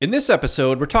In this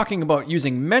episode, we're talking about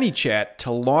using ManyChat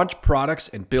to launch products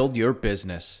and build your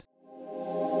business.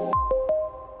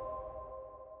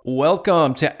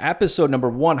 Welcome to episode number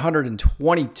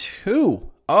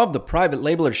 122 of the Private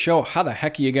Labeler Show. How the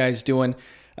heck are you guys doing?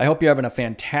 I hope you're having a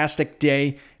fantastic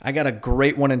day. I got a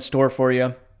great one in store for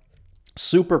you.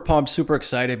 Super pumped, super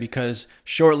excited because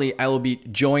shortly I will be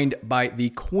joined by the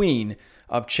queen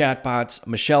of chatbots,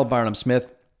 Michelle Barnum-Smith,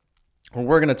 where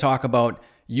we're going to talk about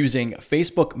using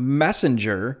Facebook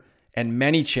Messenger and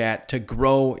ManyChat to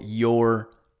grow your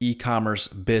e-commerce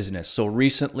business. So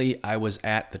recently I was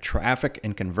at the Traffic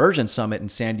and Conversion Summit in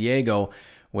San Diego,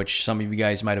 which some of you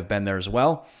guys might have been there as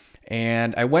well.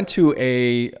 And I went to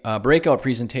a breakout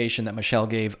presentation that Michelle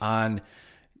gave on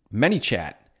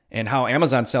ManyChat and how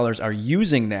Amazon sellers are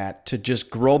using that to just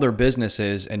grow their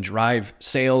businesses and drive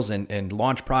sales and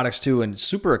launch products too, and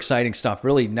super exciting stuff,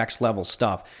 really next level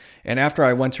stuff. And after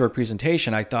I went to her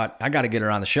presentation, I thought, I got to get her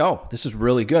on the show. This is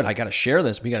really good. I got to share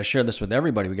this. We got to share this with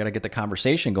everybody. We got to get the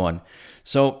conversation going.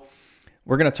 So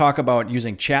we're going to talk about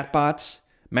using chatbots,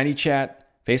 ManyChat,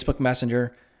 Facebook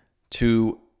Messenger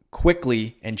to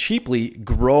quickly and cheaply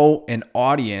grow an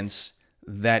audience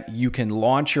that you can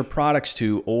launch your products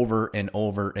to over and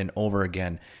over and over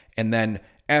again. And then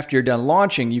after you're done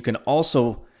launching, you can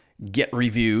also get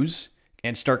reviews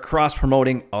and start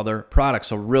cross-promoting other products.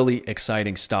 So really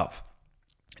exciting stuff.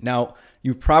 Now,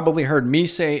 you've probably heard me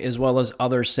say, as well as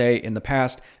others say in the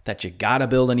past, that you got to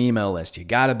build an email list. You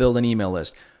got to build an email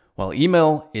list. Well,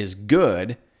 email is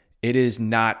good. It is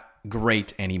not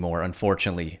great anymore,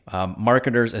 unfortunately.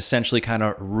 Marketers essentially kind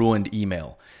of ruined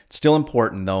email. It's still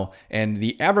important though. And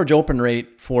the average open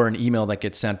rate for an email that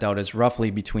gets sent out is roughly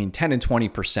between 10 and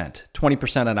 20%.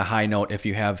 20% on a high note if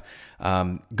you have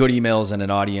good emails and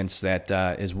an audience that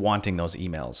is wanting those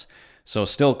emails. So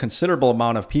still a considerable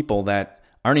amount of people that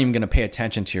aren't even going to pay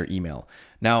attention to your email.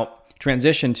 Now,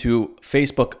 transition to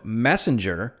Facebook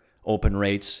Messenger open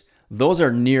rates. Those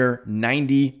are near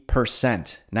 90%,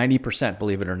 90%,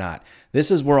 believe it or not.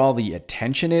 This is where all the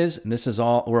attention is, and this is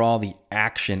where all the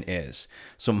action is.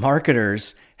 So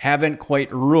marketers haven't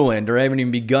quite ruined or haven't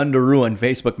even begun to ruin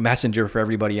Facebook Messenger for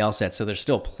everybody else yet. So there's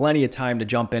still plenty of time to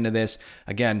jump into this,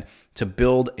 again, to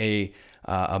build a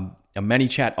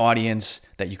ManyChat audience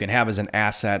that you can have as an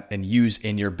asset and use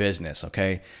in your business,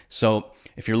 okay? So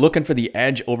if you're looking for the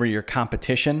edge over your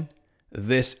competition,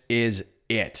 this is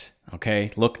it.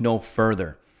 Okay, look no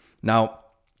further. Now,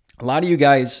 a lot of you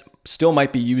guys still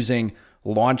might be using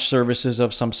launch services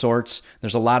of some sorts.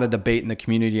 There's a lot of debate in the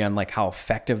community on like how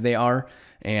effective they are.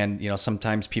 And, you know,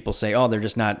 sometimes people say, oh, they're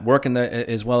just not working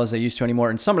as well as they used to anymore.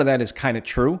 And some of that is kind of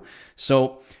true.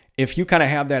 So if you kind of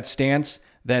have that stance,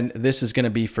 then this is going to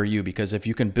be for you, because if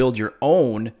you can build your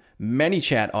own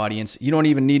ManyChat audience, you don't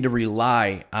even need to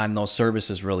rely on those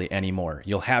services really anymore.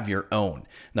 You'll have your own.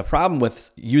 And the problem with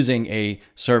using a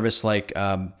service like,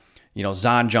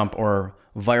 ZonJump or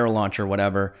Viral Launch or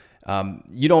whatever,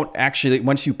 you don't actually,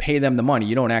 once you pay them the money,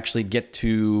 you don't actually get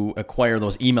to acquire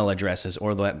those email addresses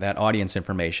or that audience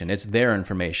information. It's their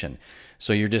information.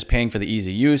 So you're just paying for the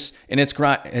easy use, and it's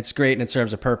great and it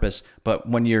serves a purpose. But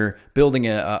when you're building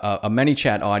a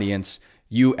ManyChat audience,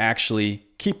 you actually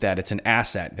keep that. It's an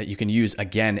asset that you can use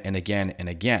again and again and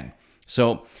again.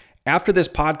 So after this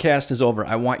podcast is over,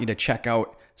 I want you to check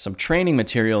out some training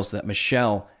materials that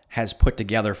Michelle has put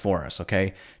together for us,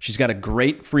 okay? She's got a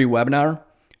great free webinar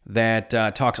that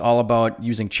talks all about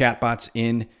using chatbots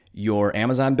in your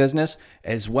Amazon business,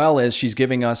 as well as she's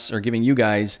giving you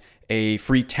guys a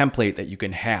free template that you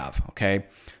can have, okay?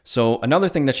 So another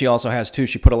thing that she also has too,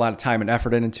 she put a lot of time and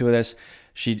effort into this.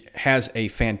 She has a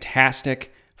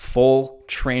fantastic full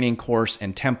training course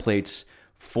and templates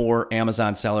for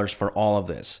Amazon sellers for all of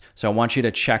this. So I want you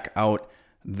to check out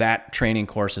that training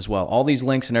course as well. All these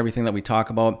links and everything that we talk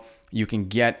about, you can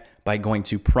get by going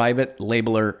to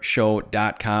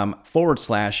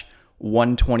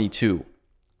privatelabelershow.com/122.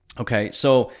 Okay,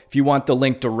 so if you want the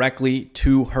link directly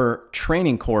to her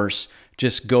training course,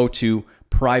 just go to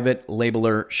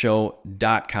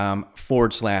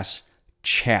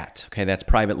privatelabelershow.com/chat. Okay, that's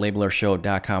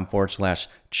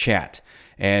privatelabelershow.com/chat.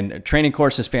 And training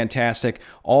course is fantastic.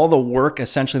 All the work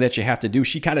essentially that you have to do,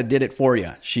 she kind of did it for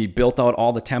you. She built out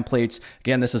all the templates.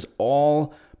 Again, this is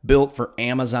all built for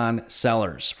Amazon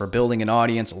sellers, for building an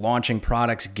audience, launching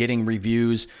products, getting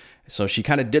reviews. So she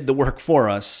kind of did the work for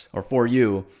us or for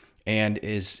you, and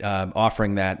is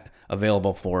offering that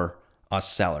available for us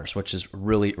sellers, which is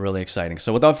really, really exciting.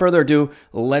 So without further ado,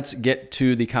 let's get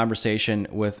to the conversation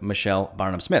with Michelle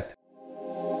Barnum-Smith.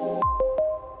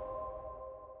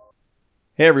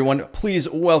 Hey everyone, please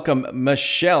welcome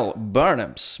Michelle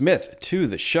Barnum-Smith to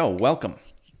the show. Welcome.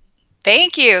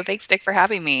 Thank you. Thanks, Nick, for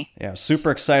having me. Yeah,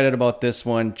 super excited about this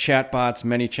one. Chatbots,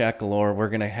 ManyChat galore. We're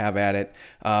going to have at it.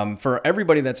 For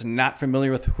everybody that's not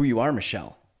familiar with who you are,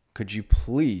 Michelle, could you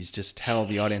please just tell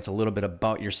the audience a little bit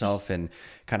about yourself and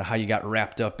kind of how you got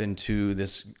wrapped up into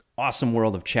this awesome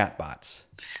world of chatbots?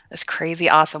 This crazy,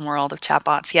 awesome world of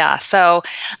chatbots. Yeah. So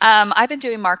I've been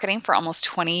doing marketing for almost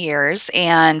 20 years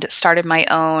and started my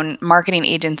own marketing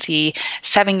agency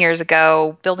 7 years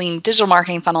ago, building digital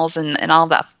marketing funnels and all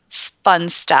that fun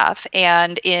stuff.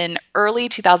 And in early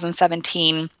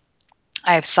 2017,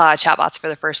 I saw chatbots for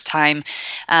the first time,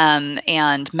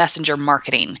 and messenger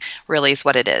marketing really is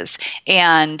what it is.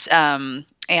 And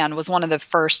was one of the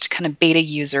first kind of beta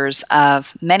users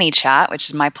of ManyChat, which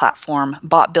is my platform,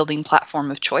 bot building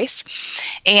platform of choice.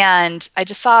 And I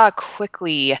just saw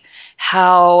quickly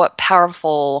how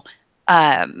powerful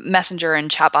Messenger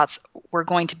and chatbots were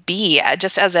going to be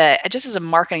just as a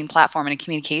marketing platform and a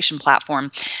communication platform,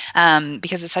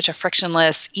 because it's such a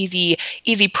frictionless, easy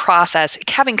process.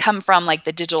 Having come from like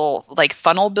the digital like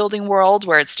funnel building world,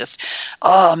 where it's just,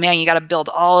 oh man, you got to build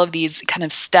all of these kind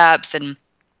of steps and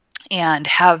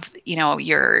have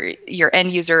your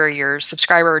end user or your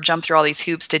subscriber jump through all these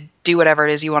hoops to do whatever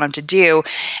it is you want them to do,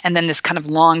 and then this kind of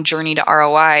long journey to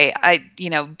ROI.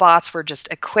 Bots were just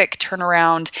a quick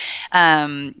turnaround,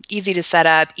 easy to set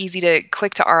up,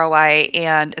 quick to ROI,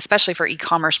 and especially for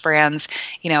e-commerce brands,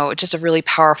 just a really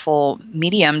powerful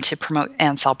medium to promote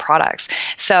and sell products.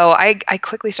 So I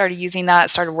quickly started using that,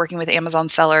 started working with Amazon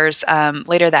sellers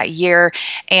later that year,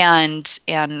 and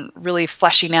really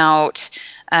fleshing out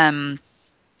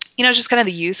just kind of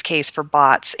the use case for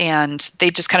bots, and they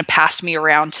just kind of passed me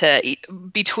around to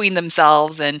between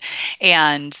themselves and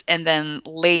then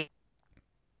late,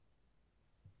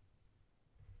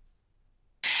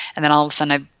 and then all of a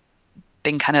sudden I've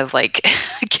been kind of like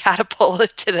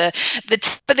catapulted to the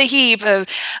tip of the heap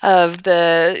of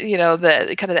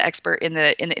the kind of the expert in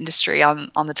the industry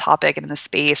on the topic and in the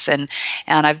space, and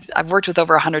I've worked with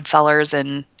over 100 sellers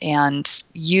and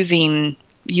using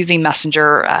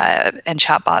Messenger and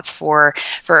chatbots for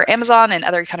Amazon and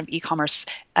other kind of e-commerce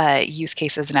use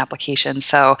cases and applications.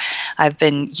 So I've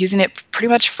been using it pretty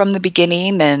much from the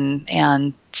beginning,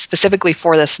 and specifically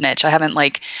for this niche. I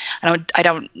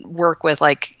don't work with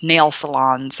like nail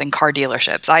salons and car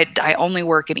dealerships. I only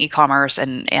work in e-commerce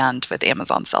and with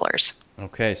Amazon sellers.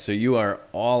 Okay, so you are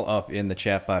all up in the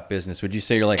chatbot business. Would you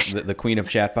say you're like the queen of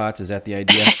chatbots? Is that the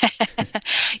idea?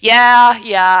 Yeah,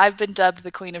 I've been dubbed the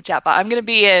queen of chatbot. I'm going to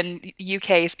be in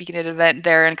UK speaking at an event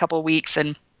there in a couple of weeks,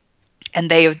 and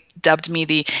they have dubbed me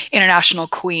the international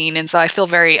queen, and so I feel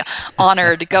very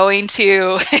honored going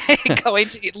to going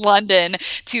to London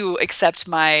to accept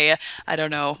my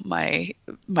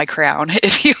my crown,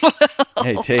 if you will.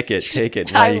 Hey, take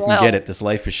it. Now you can get it. This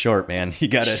life is short, man. You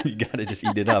gotta just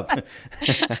eat it up.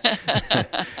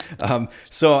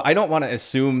 So I don't want to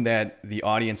assume that the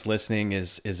audience listening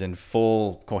is in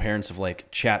full coherence of like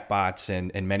chatbots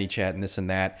and ManyChat and this and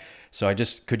that. So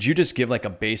could you just give like a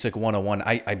basic 101?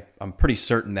 I'm pretty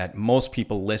certain that most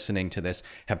people listening to this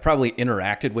have probably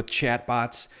interacted with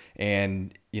chatbots,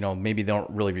 and maybe they don't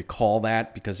really recall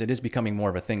that because it is becoming more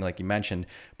of a thing, like you mentioned.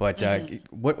 But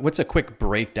what's a quick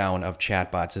breakdown of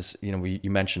chatbots?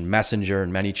 You mentioned Messenger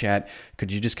and ManyChat.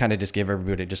 Could you just kind of just give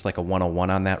everybody just like a 101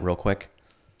 on that real quick?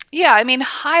 Yeah, I mean,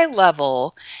 high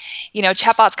level,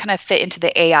 chatbots kind of fit into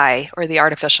the AI or the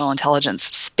artificial intelligence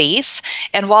space.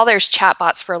 And while there's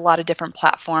chatbots for a lot of different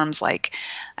platforms, like,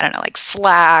 I don't know, like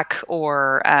Slack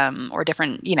or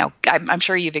different, I'm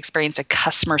sure you've experienced a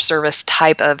customer service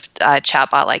type of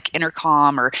chatbot like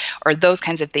Intercom or those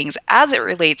kinds of things. As it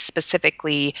relates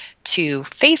specifically to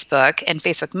Facebook and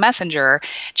Facebook Messenger,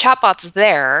 chatbots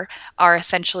there are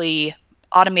essentially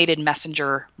automated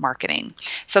messenger marketing.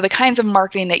 So the kinds of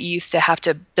marketing that you used to have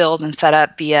to build and set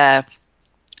up via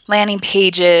landing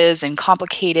pages and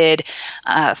complicated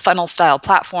funnel style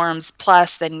platforms,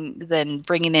 plus then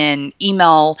bringing in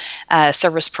email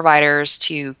service providers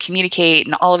to communicate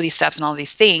and all of these steps and all of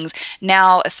these things.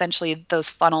 Now, essentially, those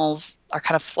funnels are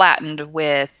kind of flattened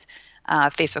with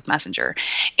Facebook Messenger.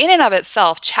 In and of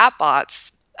itself,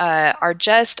 chatbots are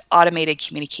just automated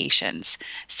communications.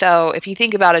 So if you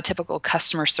think about a typical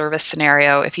customer service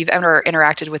scenario, if you've ever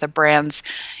interacted with a brand's,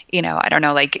 I don't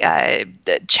know, like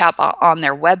the chatbot on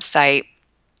their website,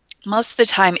 most of the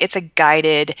time it's a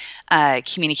guided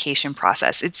communication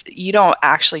process. You don't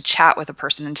actually chat with a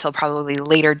person until probably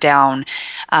later down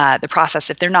the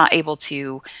process if they're not able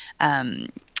to,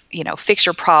 fix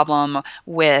your problem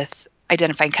with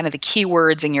identifying kind of the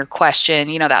keywords in your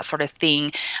question, that sort of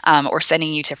thing, or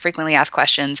sending you to frequently asked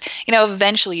questions.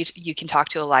 Eventually you can talk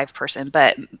to a live person,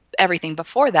 but everything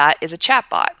before that is a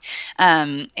chatbot.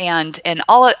 And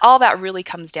all that really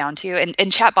comes down to, and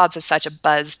chatbots is such a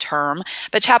buzz term,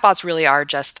 but chatbots really are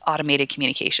just automated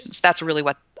communications. That's really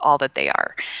all that they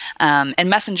are. And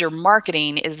messenger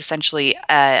marketing is essentially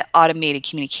automated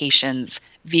communications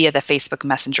via the Facebook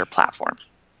Messenger platform.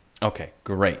 Okay,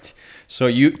 great. So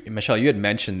Michelle, you had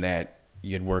mentioned that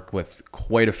you had worked with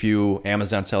quite a few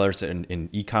Amazon sellers and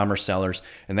e-commerce sellers,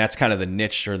 and that's kind of the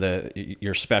niche or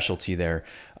your specialty there.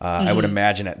 I would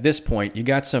imagine at this point you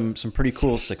got some pretty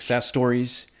cool success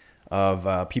stories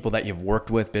of people that you've worked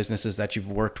with, businesses that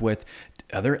you've worked with.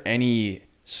 Are there any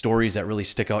stories that really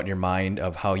stick out in your mind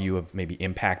of how you have maybe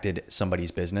impacted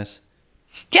somebody's business?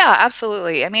 Yeah,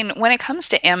 absolutely. I mean, when it comes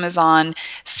to Amazon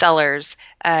sellers,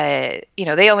 they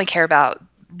only care about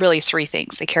really three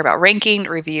things. They care about ranking,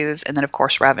 reviews, and then of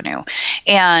course revenue.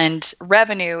 And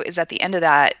revenue is at the end of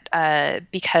that,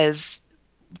 because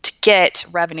to get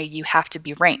revenue, you have to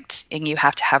be ranked and you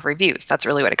have to have reviews. That's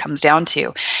really what it comes down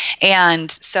to.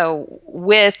 And so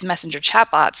with messenger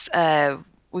chatbots,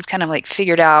 I've kind of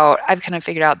figured out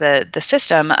the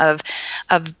system of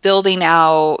building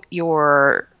out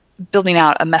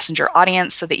a messenger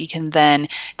audience so that you can then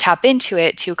tap into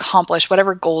it to accomplish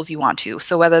whatever goals you want to.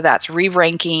 So whether that's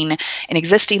re-ranking an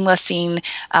existing listing,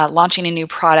 launching a new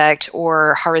product,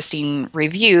 or harvesting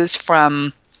reviews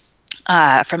from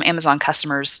Amazon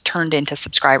customers turned into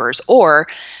subscribers, or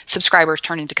subscribers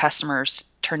turned into customers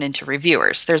turned into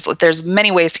reviewers. There's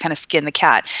many ways to kind of skin the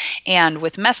cat, and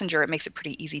with Messenger, it makes it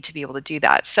pretty easy to be able to do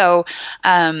that. So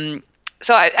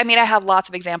I mean, I have lots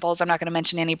of examples. I'm not going to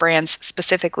mention any brands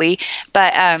specifically,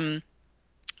 but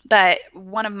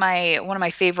one of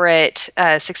my favorite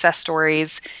success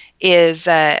stories is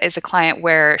a client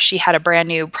where she had a brand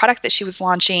new product that she was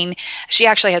launching. She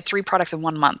actually had 3 products in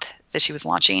 1 month that she was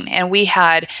launching, and we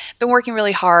had been working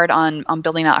really hard on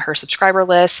building out her subscriber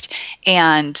list,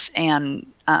 and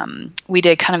we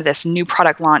did kind of this new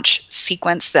product launch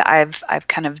sequence that I've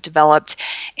kind of developed,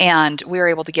 and we were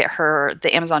able to get her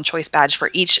the Amazon Choice Badge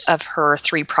for each of her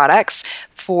 3 products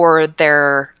for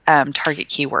their target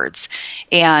keywords,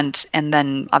 and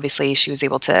then obviously she was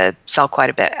able to sell quite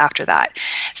a bit after that.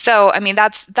 So I mean,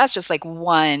 that's just like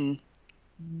one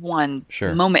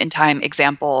Sure. moment in time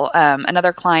example.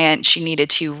 Another client, she needed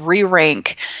to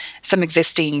re-rank some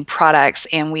existing products,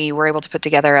 and we were able to put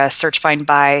together a search, find,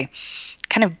 buy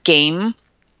kind of game,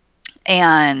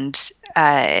 and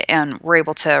we're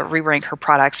able to re-rank her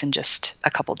products in just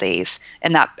a couple days,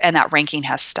 and that ranking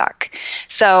has stuck.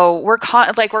 So we're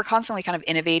constantly kind of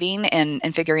innovating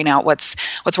and figuring out what's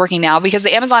working now, because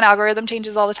the Amazon algorithm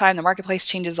changes all the time, the marketplace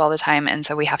changes all the time, and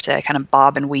so we have to kind of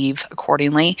bob and weave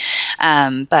accordingly.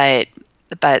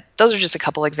 But those are just a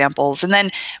couple examples. And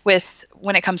then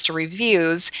when it comes to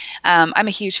reviews, I'm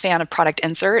a huge fan of product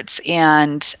inserts,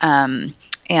 and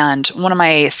one of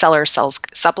my sellers sells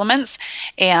supplements,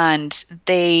 and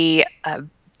they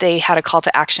had a call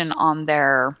to action on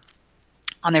their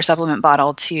supplement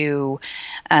bottle to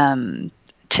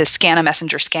scan a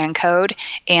messenger scan code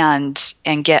and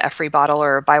get a free bottle,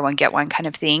 or buy one get one kind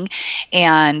of thing.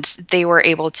 And they were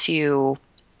able to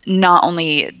not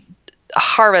only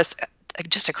harvest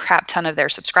just a crap ton of their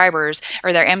subscribers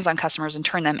or their Amazon customers and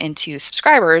turn them into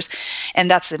subscribers.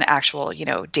 And that's an actual,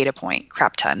 data point,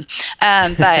 crap ton.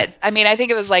 But I mean, I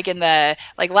think it was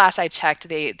last I checked,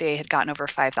 they had gotten over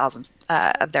 5,000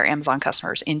 of their Amazon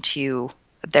customers into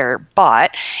their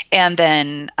bot, and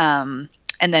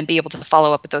then be able to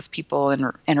follow up with those people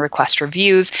and request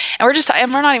reviews. And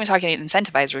we're not even talking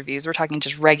incentivized reviews. We're talking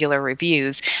just regular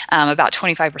reviews. About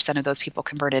 25% of those people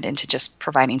converted into just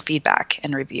providing feedback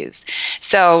and reviews.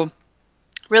 So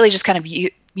really just kind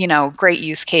of, great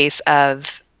use case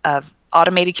of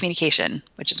automated communication,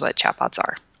 which is what chatbots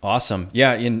are. Awesome.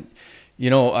 Yeah.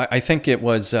 I think it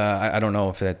was, I don't know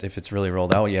if it's really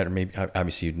rolled out yet, or maybe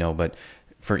obviously you'd know, but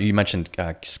you mentioned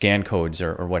scan codes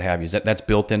or what have you. That's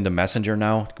built into Messenger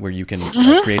now, where you can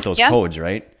create those codes,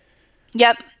 right?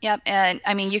 Yep. And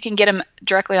I mean, you can get them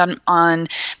directly on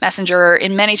Messenger.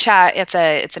 In ManyChat, it's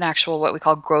an actual what we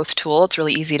call growth tool. It's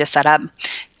really easy to set up. You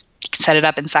can set it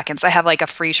up in seconds. I have a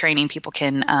free training people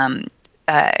can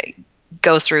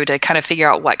go through to kind of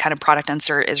figure out what kind of product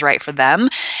insert is right for them.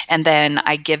 And then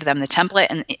I give them the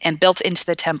template, and built into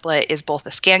the template is both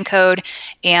a scan code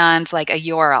and a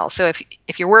URL. So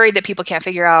if you're worried that people can't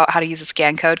figure out how to use a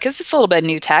scan code, because it's a little bit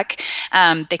new tech,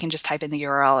 they can just type in the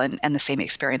URL and the same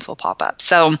experience will pop up.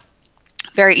 So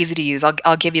very easy to use.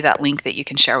 I'll give you that link that you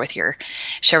can share with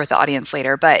the audience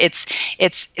later. But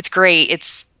it's great.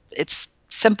 it's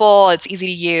simple, it's easy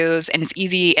to use, and it's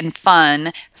easy and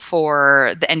fun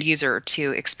for the end user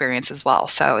to experience as well.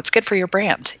 So it's good for your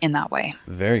brand in that way.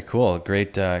 Very cool.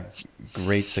 Great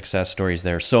success stories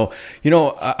there. So,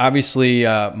 obviously,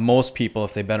 most people,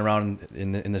 if they've been around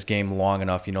in this game long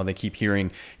enough, they keep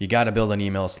hearing, you got to build an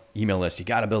email list. You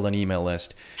got to build an email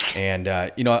list. And,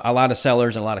 a lot of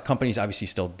sellers and a lot of companies obviously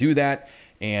still do that.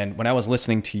 And when I was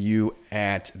listening to you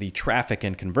at the Traffic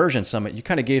and Conversion Summit, you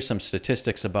kind of gave some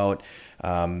statistics about,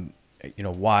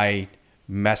 why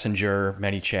Messenger,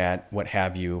 ManyChat, what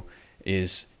have you,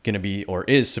 is going to be or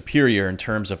is superior in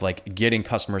terms of like getting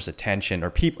customers' attention, or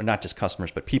people, not just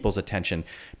customers, but people's attention,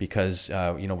 because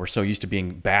we're so used to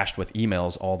being bashed with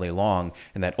emails all day long,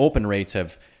 and that open rates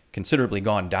have considerably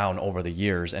gone down over the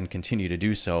years and continue to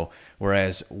do so.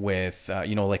 Whereas with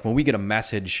like when we get a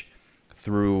message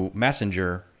through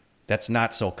Messenger, that's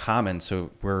not so common,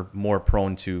 so we're more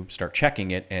prone to start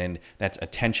checking it, and that's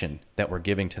attention that we're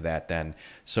giving to that then.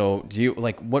 So do you,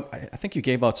 like, what, I think you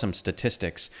gave out some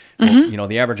statistics. Mm-hmm. Well,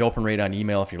 the average open rate on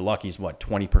email, if you're lucky, is what,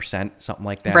 20%, something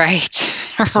like that? Right.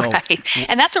 So, Right.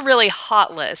 And that's a really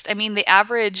hot list. I mean, the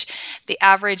average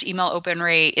email open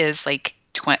rate is like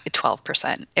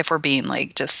 12%, if we're being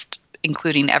like just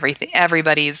including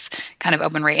everybody's kind of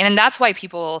open rate. And that's why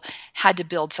people had to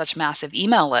build such massive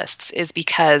email lists, is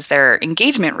because their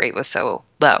engagement rate was so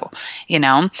low,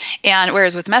 And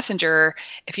whereas with Messenger,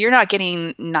 if you're not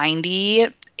getting 80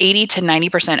 to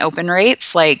 90% open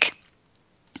rates, like,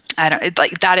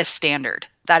 that is standard.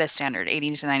 That is standard,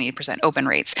 80 to 90% open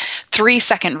rates.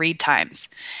 3-second read times.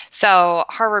 So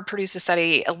Harvard produced a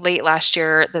study late last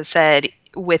year that said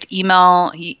with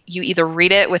email, you either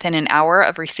read it within an hour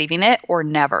of receiving it or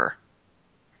never.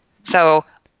 So,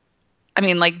 I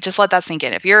mean, like, just let that sink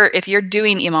in. If you're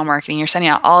doing email marketing, you're sending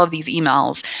out all of these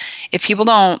emails. If people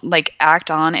don't like act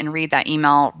on and read that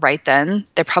email right then,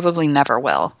 they probably never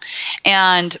will.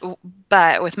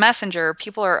 But with Messenger,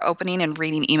 people are opening and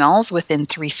reading emails within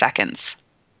 3 seconds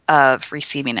of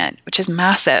receiving it, which is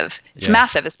massive. It's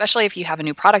massive, especially if you have a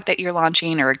new product that you're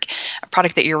launching, or a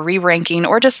product that you're re-ranking,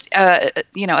 or just a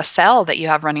sale that you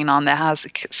have running on that has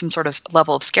some sort of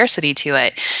level of scarcity to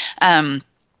it.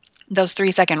 Those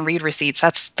 3-second read receipts,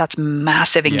 that's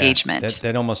massive engagement.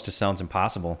 That almost just sounds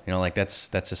impossible. Like that's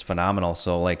just phenomenal.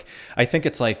 So like, I think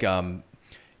it's like,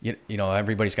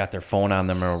 everybody's got their phone on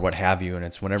them or what have you. And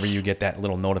it's whenever you get that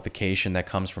little notification that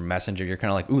comes from Messenger, you're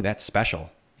kind of like, ooh, that's special.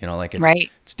 Like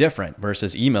it's different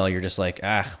versus email. You're just like,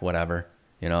 whatever.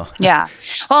 Yeah.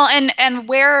 Well, and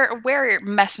where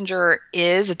Messenger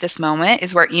is at this moment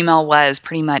is where email was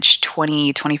pretty much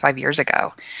 25 years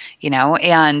ago,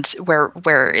 and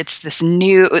where it's this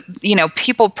new,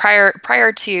 people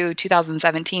prior to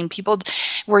 2017, people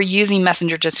were using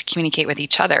Messenger just to communicate with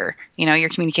each other. You're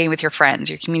communicating with your friends,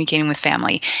 you're communicating with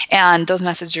family, and those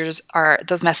messages are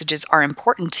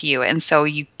important to you. And so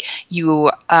you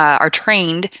are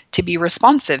trained to be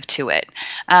responsive to it.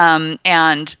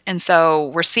 And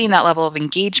so we're seeing that level of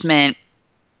engagement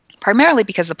primarily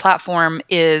because the platform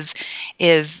is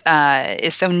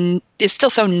still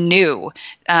so new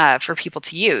for people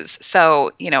to use.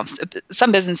 So,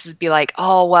 some businesses be like,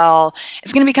 oh, well,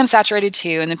 it's going to become saturated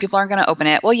too, and then people aren't going to open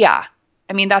it. Well, yeah,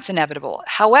 I mean, that's inevitable.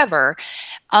 However,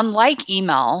 unlike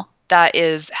email, that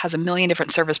has a million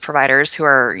different service providers who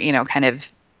are, kind of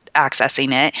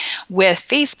accessing it. With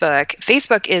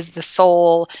Facebook is the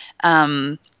sole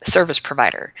service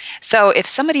provider. So if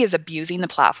somebody is abusing the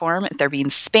platform, if they're being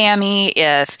spammy,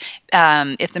 if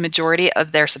the majority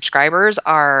of their subscribers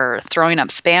are throwing up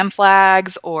spam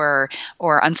flags or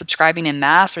unsubscribing en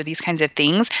masse or these kinds of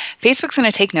things, Facebook's going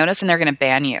to take notice and they're going to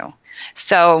ban you.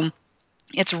 So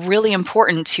it's really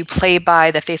important to play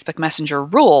by the Facebook Messenger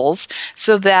rules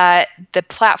so that the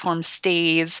platform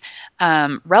stays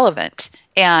relevant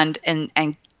and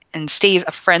stays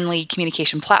a friendly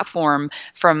communication platform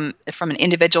from an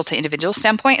individual to individual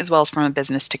standpoint, as well as from a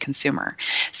business to consumer.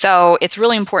 So it's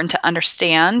really important to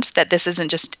understand that this isn't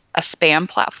just a spam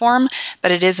platform,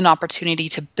 but it is an opportunity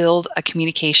to build a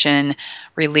communication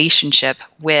relationship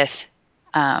with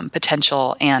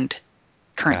potential and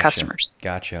current customers.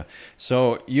 Gotcha.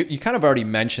 So you kind of already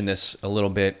mentioned this a little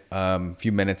bit a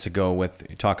few minutes ago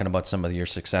with talking about some of your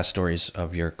success stories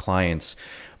of your clients,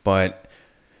 but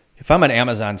if I'm an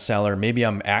Amazon seller, maybe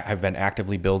I've been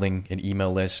actively building an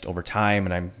email list over time,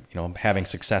 and I'm having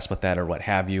success with that, or what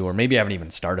have you, or maybe I haven't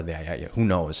even started that yet. Who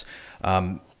knows?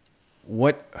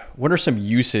 What are some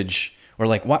usage, or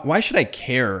like why should I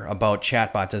care about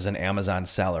chatbots as an Amazon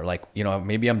seller? Like,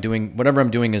 maybe I'm doing whatever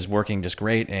I'm doing is working just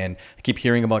great, and I keep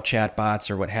hearing about chatbots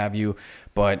or what have you,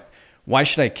 but why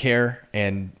should I care?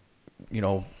 And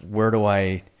where do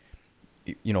I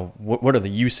what are the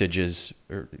usages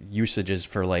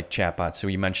for like chatbots? So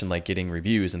you mentioned like getting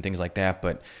reviews and things like that,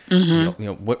 but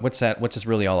what's this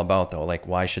really all about though? Like,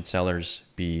 why should sellers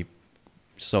be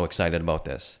so excited about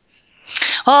this?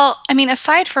 Well, I mean,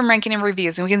 aside from ranking and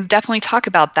reviews, and we can definitely talk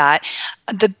about that,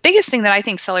 the biggest thing that I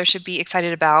think sellers should be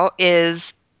excited about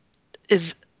is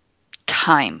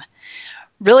time.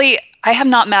 Really, I have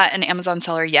not met an Amazon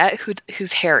seller yet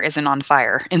whose hair isn't on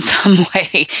fire in some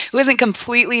way, who isn't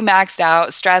completely maxed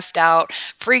out, stressed out,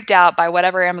 freaked out by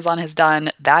whatever Amazon has done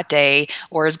that day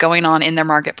or is going on in their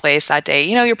marketplace that day.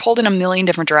 You're pulled in a million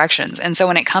different directions. And so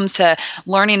when it comes to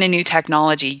learning a new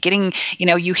technology, getting,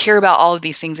 you hear about all of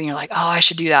these things and you're like, oh, I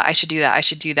should do that. I should do that. I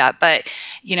should do that. But,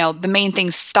 the main thing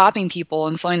stopping people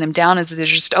and slowing them down is that they're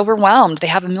just overwhelmed. They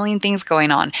have a million things going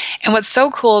on. And what's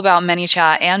so cool about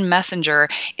ManyChat and Messenger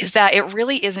is that it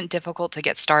really isn't difficult to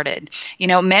get started.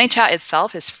 ManyChat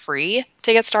itself is free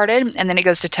to get started, and then it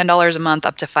goes to $10 a month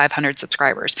up to 500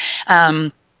 subscribers.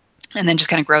 And then just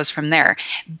kind of grows from there.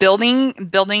 Building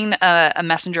a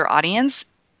messenger audience,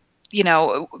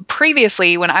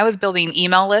 previously when I was building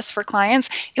email lists for clients,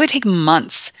 it would take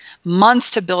months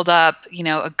to build up,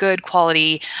 a good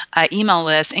quality email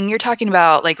list. And you're talking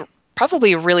about like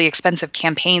probably really expensive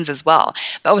campaigns as well.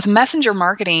 But with messenger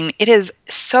marketing, it is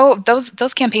so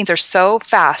those campaigns are so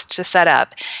fast to set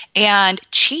up and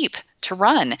cheap to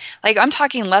run. Like I'm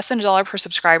talking less than $1 per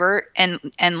subscriber, and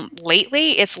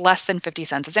lately it's less than 50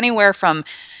 cents. It's anywhere from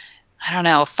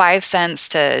 5 cents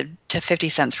to 50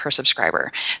 cents per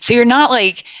subscriber. So you're not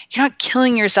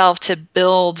killing yourself to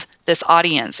build this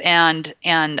audience. And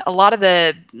a lot of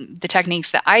the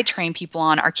techniques that I train people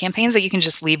on are campaigns that you can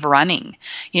just leave running,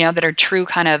 that are true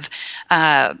kind of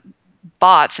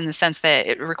bots in the sense that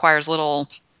it requires little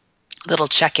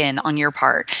check-in on your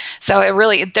part. So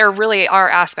there really are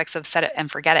aspects of set it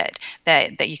and forget it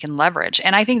that you can leverage.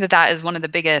 And I think that is one of the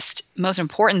biggest, most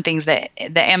important things that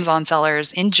the Amazon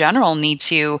sellers in general need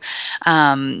to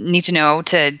know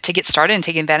to get started and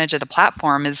take advantage of the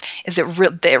platform is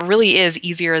it really is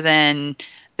easier than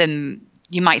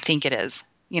you might think it is.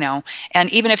 And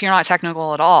even if you're not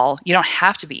technical at all, you don't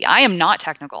have to be. I am not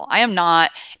technical. I am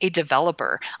not a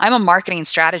developer. I'm a marketing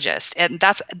strategist. And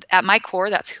that's at my core,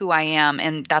 that's who I am.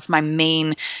 And that's my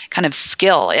main kind of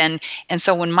skill. And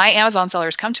so when my Amazon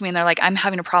sellers come to me and they're like, I'm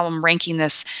having a problem ranking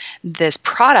this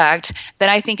product, then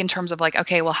I think in terms of like,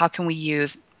 okay, well, how can we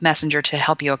use Messenger to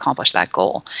help you accomplish that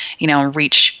goal?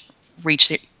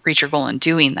 reach your goal in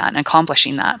doing that and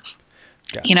accomplishing that.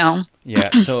 Yeah.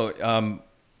 Yeah. So,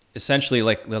 essentially,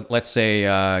 like, let's say,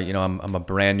 I'm a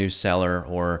brand new seller,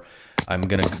 or I'm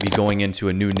going to be going into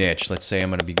a new niche. Let's say I'm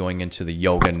going to be going into the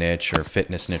yoga niche or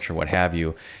fitness niche or what have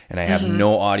you. And I have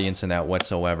no audience in that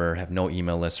whatsoever, have no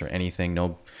email list or anything,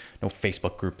 no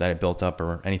Facebook group that I built up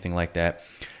or anything like that.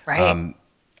 Right.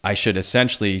 I should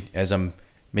essentially, as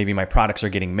maybe my products are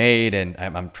getting made and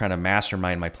I'm trying to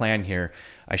mastermind my plan here,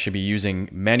 I should be using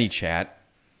ManyChat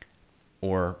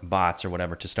or bots or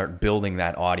whatever to start building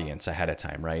that audience ahead of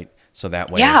time, right? So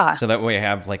that way, I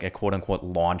have like a quote unquote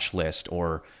launch list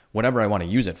or whatever I want to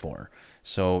use it for.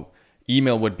 So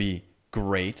email would be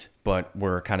great, but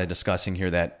we're kind of discussing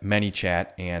here that ManyChat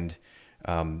and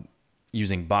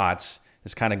using bots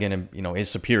is kind of going to, is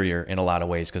superior in a lot of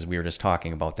ways, because we were just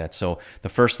talking about that. So the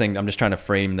first thing, I'm just trying to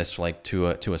frame this like to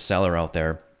a seller out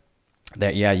there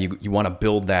that, you want to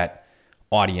build that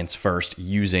audience first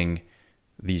using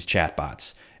these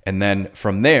chatbots. And then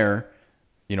from there,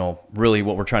 really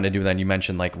what we're trying to do then, you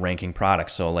mentioned like ranking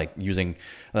products. So like using,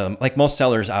 like most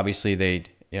sellers, obviously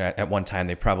at one time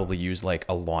they probably use like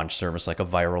a launch service, like a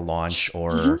viral launch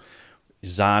or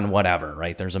Zon, whatever,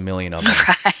 right? There's a million of them.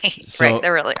 Right.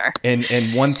 There really are.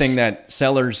 And one thing that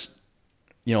sellers,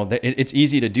 it's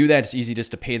easy to do that. It's easy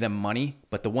just to pay them money.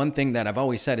 But the one thing that I've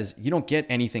always said is you don't get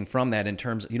anything from that in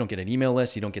terms of, you don't get an email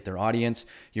list, you don't get their audience,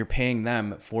 you're paying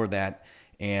them for that.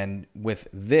 And with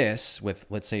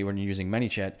let's say when you're using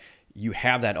ManyChat, you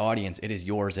have that audience. It is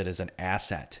yours. It is an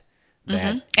asset.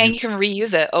 And you can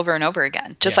reuse it over and over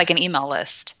again, just like an email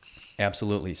list.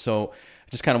 Absolutely. So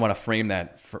I just kind of want to frame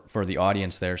that for the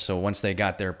audience there. So once they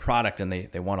got their product and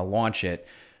they want to launch it,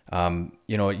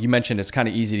 you mentioned it's kind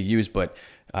of easy to use, but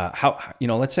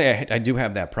let's say I do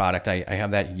have that product. I have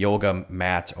that yoga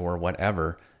mat or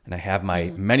whatever, and I have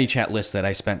my ManyChat list that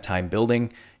I spent time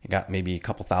building. I got maybe a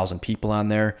couple thousand people on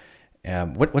there.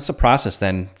 What's the process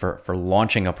then for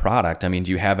launching a product? I mean,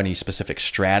 do you have any specific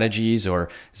strategies, or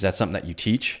is that something that you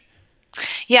teach?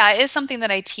 Yeah, it is something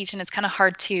that I teach, and it's kind of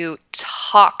hard to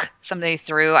talk somebody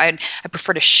through. I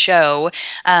prefer to show,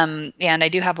 and I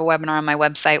do have a webinar on my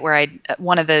website where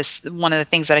one of the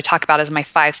things that I talk about is my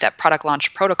 5-step product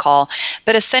launch protocol.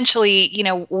 But essentially,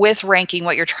 with ranking,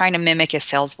 what you're trying to mimic is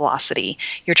sales velocity.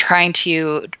 You're trying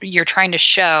to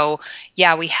show,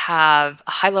 yeah, we have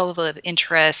a high level of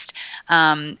interest,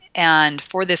 and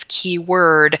for this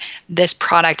keyword, this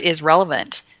product is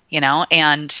relevant,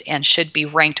 and should be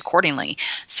ranked accordingly.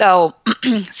 So,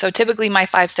 so typically my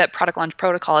 5-step product launch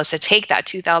protocol is to take that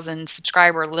 2,000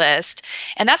 subscriber list,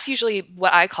 and that's usually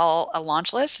what I call a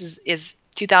launch list is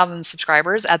 2,000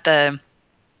 subscribers at the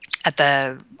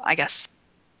I guess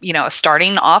a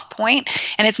starting off point.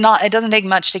 And it doesn't take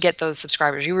much to get those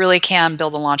subscribers. You really can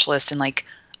build a launch list in like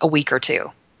a week or 2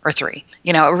 or 3.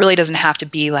 It really doesn't have to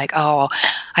be like, oh,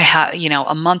 I have,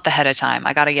 a month ahead of time,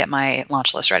 I got to get my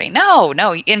launch list ready. No.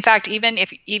 In fact,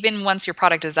 even once your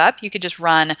product is up, you could just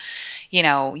run,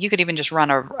 you could even just run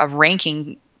a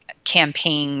ranking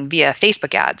campaign via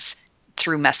Facebook ads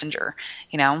through Messenger,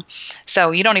 so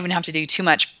you don't even have to do too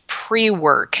much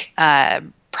pre-work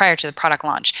prior to the product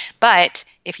launch. But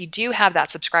if you do have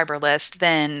that subscriber list,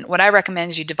 then what I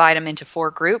recommend is you divide them into 4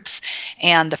 groups.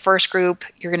 And the first group,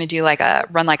 you're going to do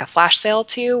run a flash sale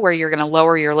to, where you're going to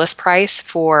lower your list price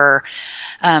for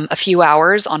a few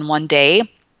hours on one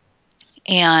day,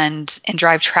 and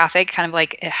drive traffic, kind of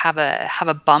like have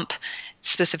a bump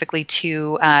specifically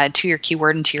to your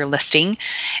keyword and to your listing.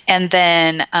 And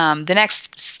then the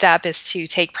next step is to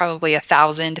take probably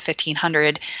 1,000 to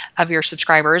 1,500 of your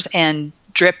subscribers and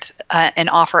drip an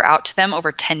offer out to them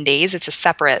over 10 days. It's a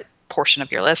separate portion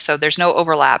of your list, so there's no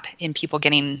overlap in people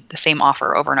getting the same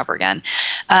offer over and over again.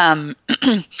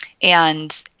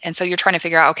 And so you're trying to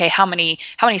figure out, okay, how many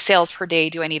sales per day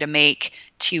do I need to make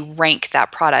to rank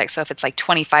that product? So if it's like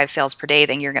 25 sales per day,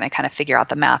 then you're going to kind of figure out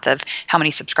the math of how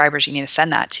many subscribers you need to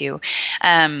send that to.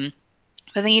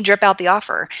 But then you drip out the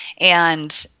offer,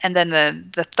 and then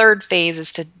the third phase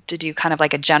is to do kind of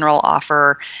like a general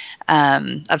offer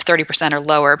of 30% or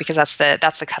lower, because that's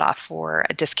the cutoff for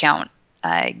a discount.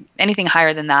 Anything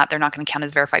higher than that, they're not going to count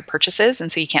as verified purchases,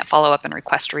 and so you can't follow up and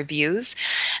request reviews.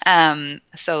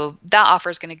 So that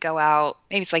offer is going to go out,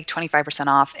 maybe it's like 25%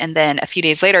 off, and then a few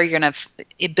days later,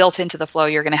 it built into the flow,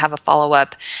 you're going to have a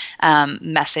follow-up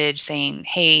message saying,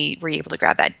 hey, were you able to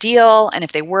grab that deal? And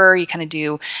if they were, you kind of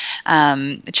do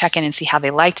check in and see how they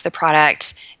liked the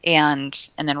product, and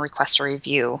then request a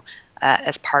review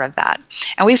as part of that.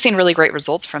 And we've seen really great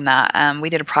results from that. We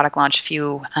did a product launch a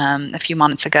few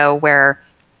months ago where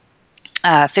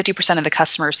 50% of the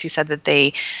customers who said that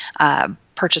they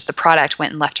purchased the product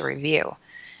went and left a review.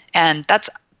 And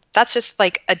that's just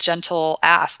like a gentle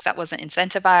ask. That wasn't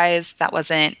incentivized. That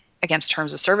wasn't against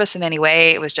terms of service in any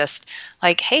way. It was just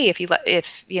like, hey, if you like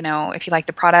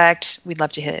the product, we'd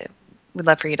love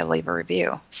for you to leave a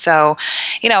review. So,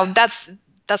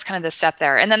 that's kind of the step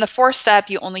there. And then the 4th step,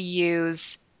 you only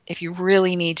use if you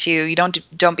really need to. You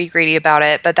don't be greedy about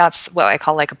it, but that's what I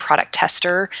call like a product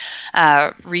tester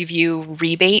review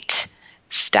rebate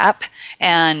step.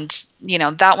 And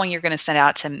that one you're going to send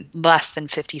out to less than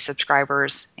 50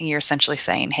 subscribers, and you're essentially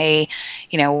saying, hey,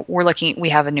 we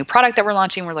have a new product that we're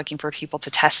launching. We're looking for people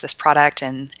to test this product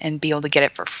and be able to get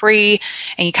it for free.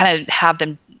 And you kind of have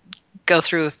them go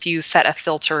through a few set of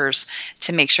filters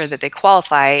to make sure that they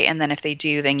qualify. And then if they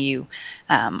do, then you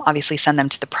obviously send them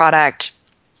to the product,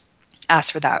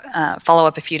 ask for that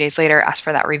follow-up a few days later, ask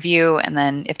for that review. And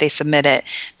then if they submit it,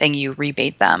 then you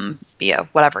rebate them via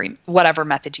whatever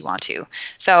method you want to.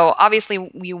 So obviously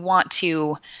you want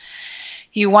to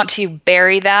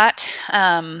bury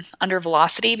that under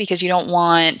velocity, because you don't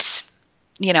want,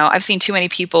 I've seen too many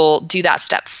people do that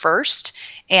step first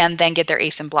and then get their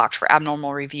ASIN blocked for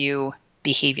abnormal review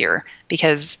behavior,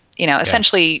 because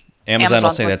essentially Amazon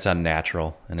will say that's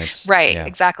unnatural, and it's right. Yeah.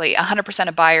 Exactly. 100%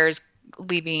 of buyers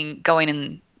going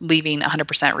and leaving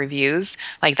 100% reviews,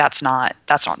 like that's not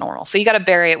normal. So you got to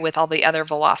bury it with all the other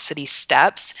velocity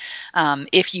steps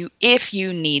if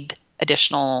you need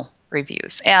additional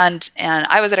reviews. And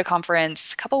I was at a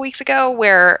conference a couple weeks ago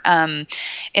where an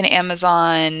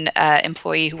Amazon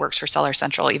employee who works for Seller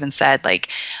Central even said, like,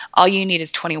 all you need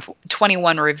is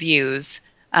 21 reviews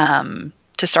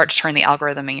to start to turn the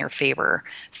algorithm in your favor.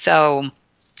 So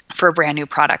for a brand new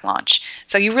product launch.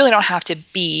 So you really don't have to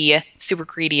be super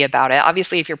greedy about it.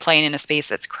 Obviously, if you're playing in a space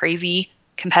that's crazy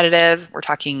competitive, we're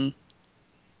talking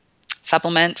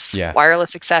supplements, Yeah.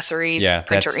 wireless accessories, Yeah.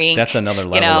 printer ink. That's another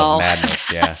level of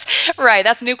madness. Yeah. Right.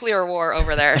 That's nuclear war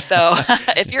over there. So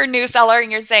if you're a new seller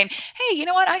and you're saying, hey, you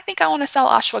know what? I think I want to sell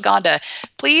ashwagandha.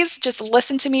 Please just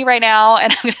listen to me right now.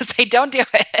 And I'm going to say, don't do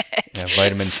it. Yeah,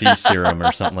 vitamin C serum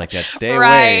or something like that. Stay away.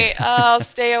 Right. Oh,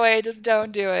 stay away. Just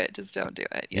don't do it. Just don't do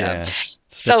it. Yeah.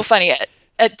 So funny.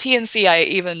 At TNC, I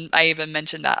even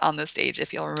mentioned that on the stage,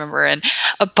 if you'll remember, and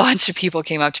a bunch of people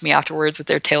came up to me afterwards with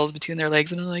their tails between their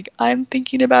legs, and I'm like, I'm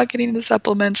thinking about getting into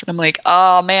supplements, and I'm like,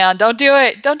 oh man, don't do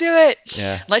it,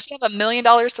 Yeah. unless you have $1 million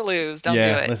to lose, don't do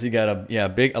it. Unless you got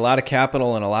a lot of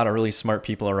capital and a lot of really smart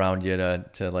people around you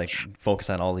to like focus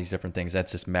on all these different things.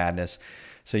 That's just madness.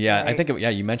 So yeah, right. I think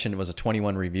you mentioned it was a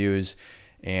 21 reviews,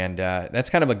 and that's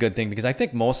kind of a good thing, because I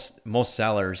think most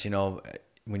sellers,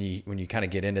 when you kind of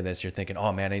get into this, you're thinking,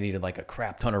 oh man, I needed like a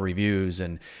crap ton of reviews,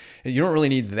 and you don't really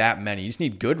need that many. You just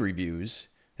need good reviews.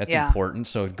 That's important.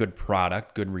 So good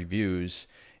product, good reviews,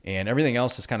 and everything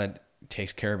else is kind of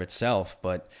takes care of itself.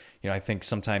 But I think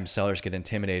sometimes sellers get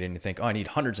intimidated and think, oh, I need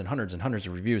hundreds and hundreds and hundreds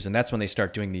of reviews, and that's when they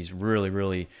start doing these really,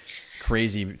 really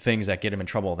crazy things that get them in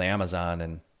trouble with Amazon,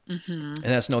 and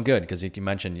that's no good, because you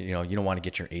mentioned, you don't want to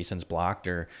get your ASINs blocked,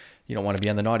 or you don't want to be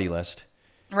on the naughty list.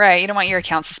 Right. You don't want your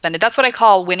account suspended. That's what I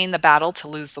call winning the battle to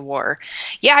lose the war.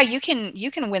 Yeah, you can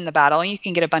win the battle and you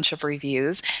can get a bunch of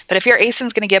reviews. But if your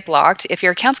ASIN's going to get blocked, if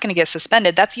your account's going to get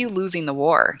suspended, that's you losing the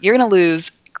war. You're going to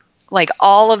lose like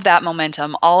all of that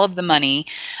momentum, all of the money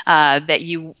that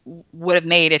you would have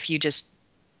made if you just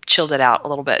chilled it out a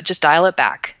little bit, just dial it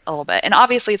back a little bit. And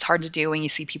obviously it's hard to do when you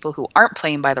see people who aren't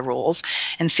playing by the rules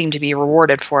and seem to be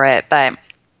rewarded for it. But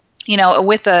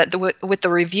with the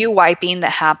review wiping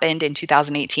that happened in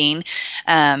 2018,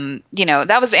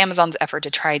 that was Amazon's effort to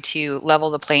try to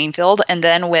level the playing field. And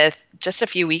then with just a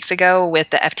few weeks ago, with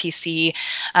the FTC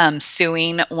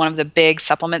suing one of the big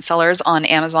supplement sellers on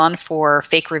Amazon for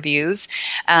fake reviews,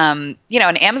 and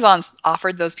Amazon's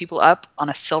offered those people up on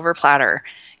a silver platter.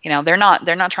 They're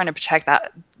not trying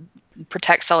to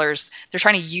protect sellers. They're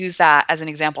trying to use that as an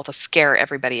example to scare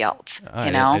everybody else.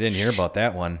 I didn't hear about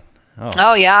that one.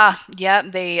 Oh yeah.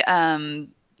 They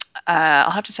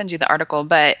I'll have to send you the article,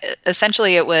 but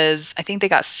essentially it was, I think they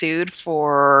got sued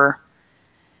for,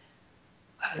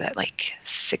 what was it, like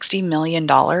 $60 million?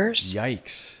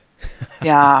 Yikes.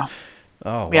 Yeah.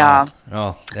 Oh, wow. Yeah.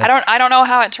 Oh, I don't know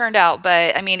how it turned out,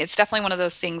 but I mean, it's definitely one of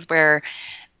those things where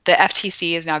the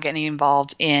FTC is now getting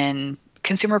involved in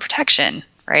consumer protection,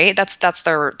 right? That's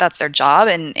their job,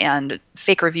 and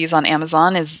fake reviews on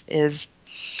Amazon is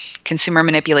consumer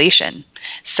manipulation.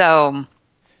 So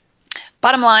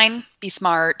bottom line, be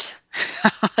smart,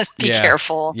 be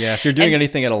careful. Yeah. If you're doing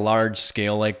anything at a large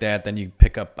scale like that, then you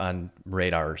pick up on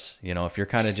radars. If you're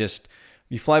kind of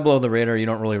you fly below the radar, you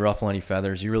don't really ruffle any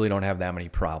feathers, you really don't have that many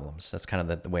problems. That's kind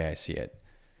of the way I see it.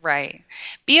 Right.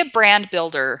 Be a brand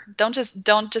builder. Don't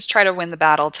just try to win the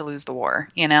battle to lose the war.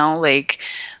 Like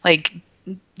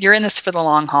you're in this for the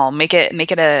long haul. Make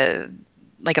it a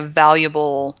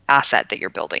valuable asset that you're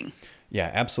building.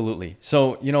 Yeah, absolutely.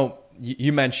 So,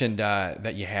 you mentioned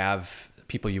that you have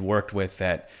people you worked with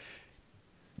that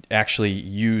actually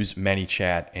use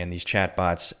ManyChat and these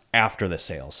chatbots after the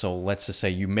sale. So let's just say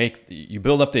you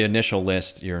build up the initial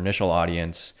list, your initial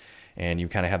audience, and you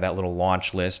kind of have that little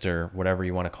launch list or whatever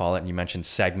you want to call it. And you mentioned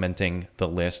segmenting the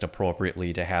list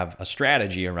appropriately to have a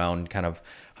strategy around kind of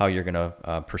how you're going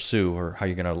to pursue, or how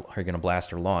you're going to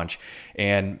blast or launch.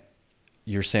 And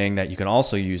you're saying that you can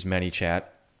also use ManyChat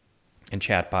and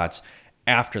chatbots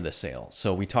after the sale.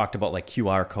 So we talked about like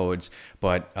QR codes,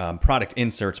 but product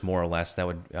inserts, more or less, that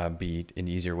would be an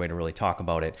easier way to really talk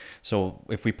about it. So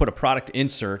if we put a product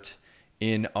insert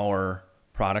in our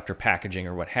product or packaging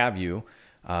or what have you,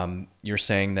 you're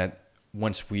saying that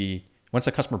once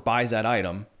a customer buys that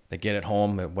item, they get it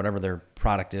home, whatever their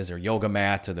product is, their yoga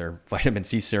mat or their vitamin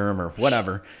C serum or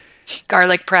whatever.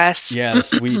 Garlic press. Yeah, the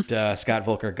sweet Scott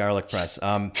Volker garlic press.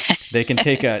 They can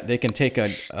take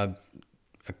a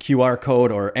QR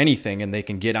code or anything, and they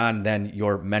can get on then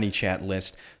your ManyChat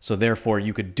list. So therefore,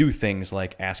 you could do things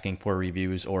like asking for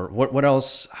reviews, or what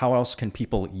else? How else can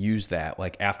people use that,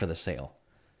 like after the sale?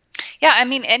 Yeah, I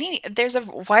mean, there's a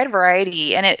wide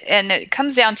variety, and it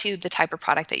comes down to the type of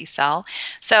product that you sell.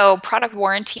 So product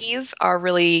warranties are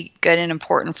really good and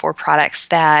important for products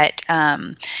that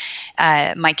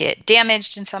might get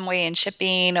damaged in some way in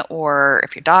shipping, or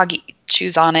if your dog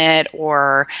chews on it,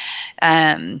 or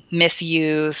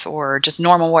misuse, or just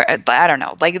normal wear. I don't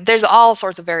know. Like, there's all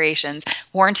sorts of variations.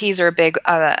 Warranties are a big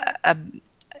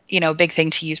big thing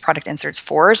to use product inserts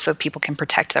for, so people can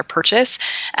protect their purchase.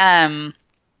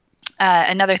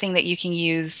 Another thing that you can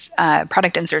use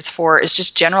product inserts for is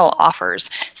just general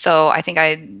offers. So I think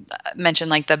I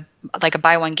mentioned like a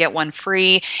buy one get one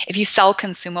free. If you sell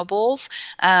consumables,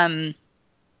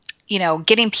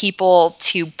 getting people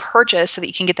to purchase so that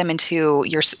you can get them into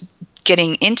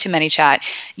getting into ManyChat,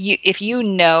 if you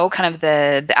know kind of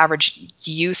the average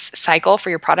use cycle for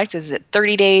your product, is it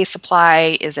 30-day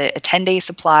supply? Is it a 10-day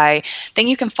supply? Then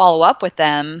you can follow up with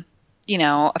them,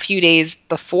 a few days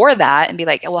before that and be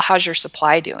like, well, how's your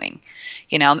supply doing?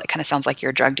 That kind of sounds like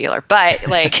you're a drug dealer, but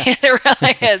like it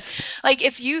really is. Like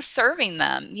it's you serving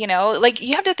them, like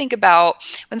you have to think about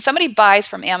when somebody buys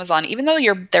from Amazon, even though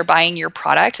they're buying your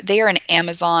product, they are an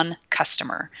Amazon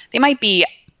customer. They might be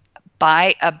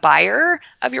a buyer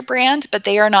of your brand, but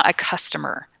they are not a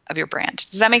customer of your brand.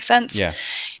 Does that make sense? Yeah.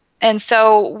 And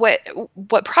so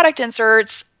what product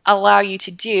inserts allow you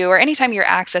to do, or anytime you're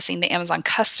accessing the Amazon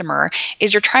customer,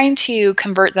 is you're trying to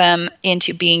convert them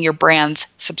into being your brand's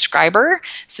subscriber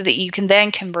so that you can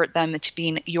then convert them to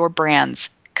being your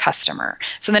brand's customer.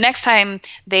 So the next time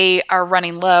they are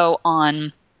running low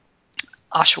on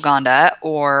ashwagandha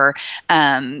or,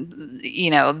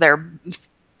 their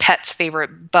pet's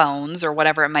favorite bones or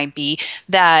whatever it might be,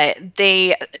 that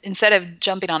they, instead of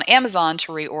jumping on Amazon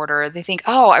to reorder, they think,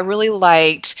 oh, I really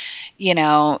liked,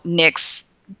 Nick's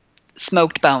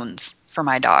smoked bones for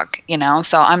my dog,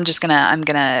 so I'm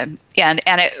gonna, and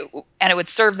it would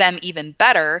serve them even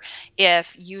better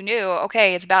if you knew,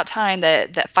 okay, it's about time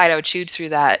that Fido chewed through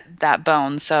that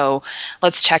bone. So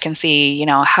let's check and see,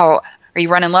 how are you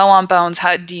running low on bones?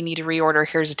 How do you need to reorder?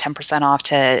 Here's a 10% off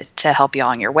to help you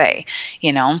on your way,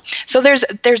 So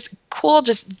there's cool,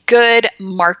 just good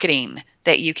marketing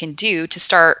that you can do to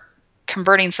start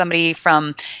converting somebody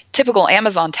from typical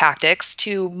Amazon tactics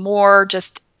to more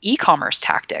just e-commerce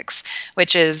tactics,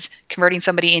 which is converting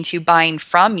somebody into buying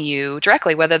from you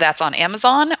directly, whether that's on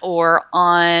Amazon or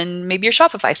on maybe your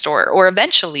Shopify store, or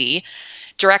eventually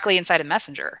directly inside of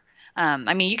Messenger.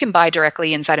 You can buy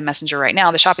directly inside of Messenger right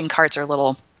now. The shopping carts are a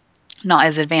little not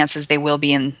as advanced as they will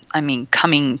be in,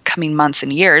 coming months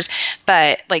and years,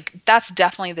 but like that's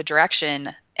definitely the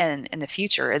direction in the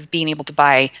future, is being able to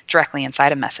buy directly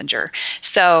inside of Messenger.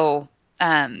 So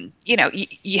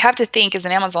you have to think as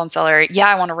an Amazon seller,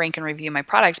 I want to rank and review my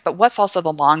products, but what's also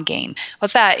the long game?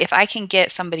 What's that? If I can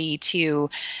get somebody to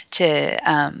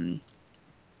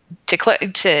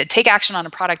take action on a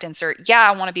product insert,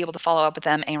 I want to be able to follow up with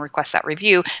them and request that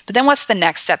review. But then what's the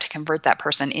next step to convert that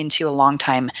person into a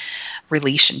long-time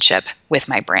relationship with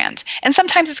my brand? And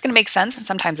sometimes it's going to make sense and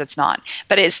sometimes it's not.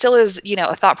 But it still is,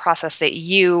 a thought process that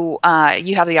you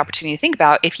have the opportunity to think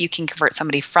about if you can convert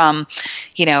somebody from,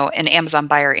 an Amazon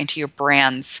buyer into your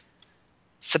brand's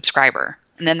subscriber.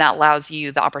 And then that allows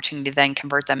you the opportunity to then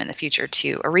convert them in the future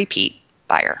to a repeat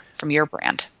buyer from your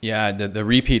brand. Yeah, the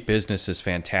repeat business is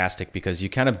fantastic because you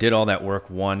kind of did all that work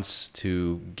once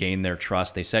to gain their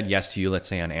trust. They said yes to you, let's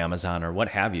say on Amazon or what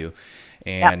have you.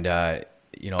 And,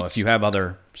 if you have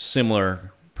other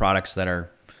similar products that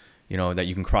are, that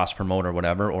you can cross promote or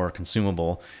whatever, or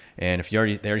consumable, and if they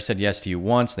already said yes to you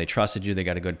once, they trusted you, they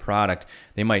got a good product,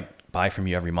 they might buy from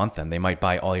you every month. Then they might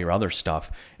buy all your other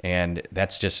stuff. And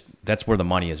that's where the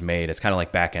money is made. It's kind of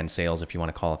like back end sales, if you want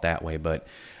to call it that way. But,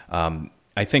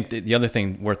 I think the other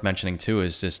thing worth mentioning too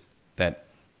is just that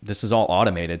this is all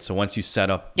automated. So once you set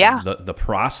up the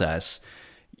process,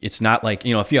 it's not like,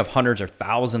 if you have hundreds or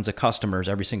thousands of customers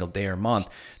every single day or month,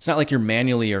 it's not like you're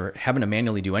manually or having to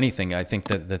manually do anything. I think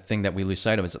that the thing that we lose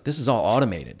sight of is that this is all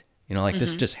automated.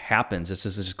 This just happens. This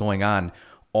is just going on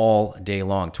all day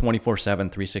long, 24/7,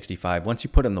 365. Once you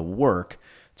put in the work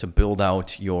to build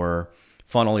out your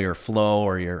funnel, your flow,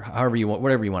 or your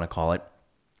whatever you want to call it,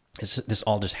 this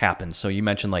all just happens. So you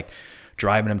mentioned like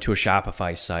driving them to a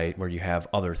Shopify site where you have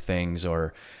other things,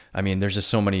 or there's just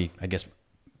so many, I guess,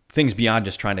 things beyond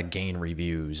just trying to gain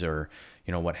reviews or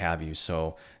what have you.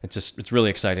 So it's really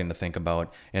exciting to think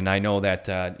about. And I know that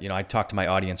I talk to my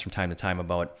audience from time to time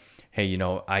about, hey,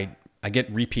 I get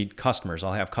repeat customers.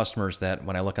 I'll have customers that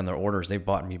when I look on their orders, they've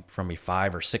bought from me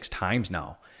 5 or 6 times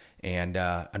now, and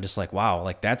I'm just like, wow,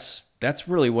 like that's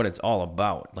really what it's all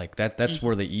about. Like that's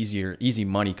where the easy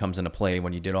money comes into play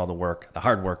when you did all the work, the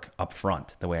hard work up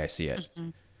front, the way I see it. Mm-hmm.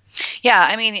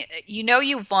 Yeah.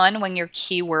 You've won when your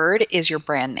keyword is your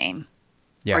brand name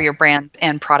or your brand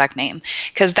and product name.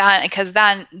 Cause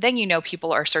then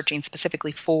people are searching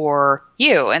specifically for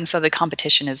you. And so the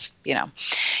competition is,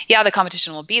 the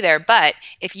competition will be there, but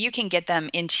if you can get them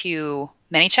into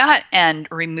ManyChat and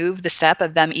remove the step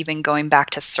of them even going back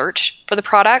to search for the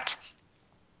product,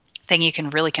 then you can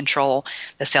really control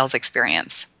the sales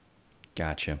experience.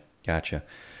 Gotcha.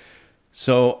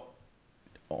 So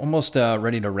almost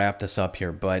ready to wrap this up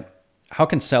here, but how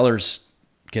can sellers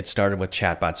get started with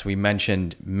chatbots? We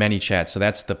mentioned ManyChat, so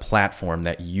that's the platform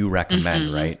that you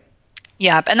recommend, right?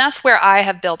 Yeah, and that's where I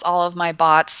have built all of my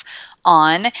bots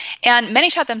on. And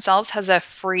ManyChat themselves has a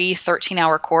free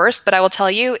 13-hour course, but I will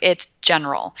tell you it's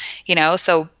general.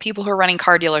 So people who are running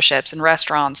car dealerships and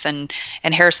restaurants and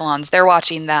hair salons, they're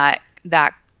watching that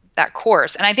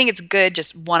course. And I think it's good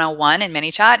just 101 in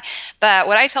ManyChat. But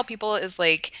what I tell people is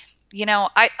like,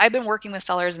 I've been working with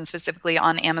sellers and specifically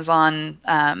on Amazon,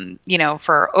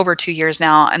 for over 2 years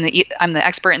now. I'm the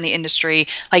expert in the industry.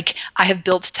 Like, I have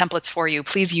built templates for you.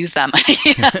 Please use them.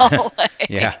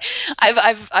 Yeah.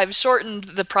 I've shortened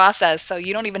the process, so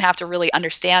you don't even have to really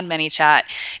understand ManyChat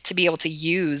to be able to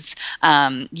use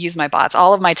my bots.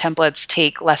 All of my templates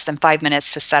take less than 5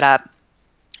 minutes to set up,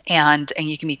 and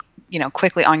you can be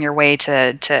quickly on your way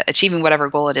to achieving whatever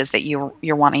goal it is that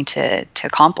you're wanting to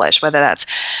accomplish, whether that's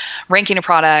ranking a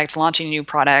product, launching a new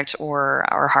product, or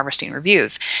harvesting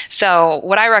reviews. So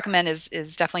what I recommend is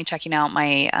definitely checking out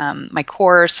my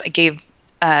course. I gave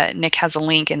Nick has a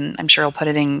link, and I'm sure he'll put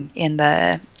it in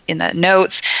the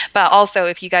notes. But also,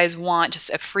 if you guys want just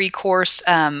a free course,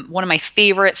 one of my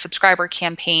favorite subscriber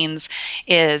campaigns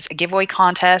is a giveaway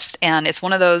contest, and it's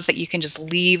one of those that you can just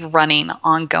leave running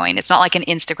ongoing. It's not like an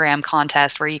Instagram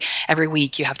contest where every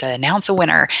week you have to announce a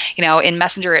winner. In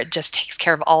Messenger, it just takes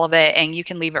care of all of it, and you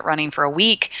can leave it running for a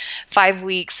week, 5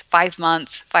 weeks, 5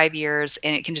 months, 5 years,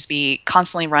 and it can just be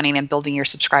constantly running and building your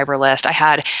subscriber list. I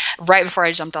had, right before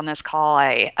I jumped on this call,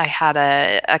 I had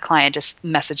a client just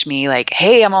message me like,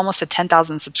 "Hey, I'm almost at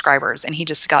 10,000 subscribers," and he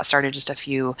just got started just a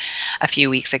few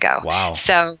weeks ago. Wow.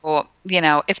 So,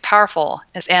 it's powerful,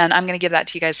 and I'm going to give that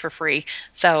to you guys for free.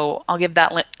 So I'll give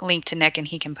that link to Nick, and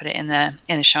he can put it in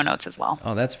the show notes as well.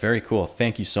 Oh, that's very cool.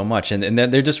 Thank you so much. And then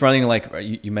they're just running, like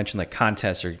you mentioned, like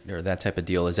contests or that type of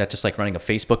deal. Is that just like running a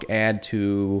Facebook ad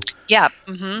to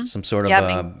some sort of,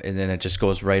 and then it just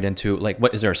goes right into, like,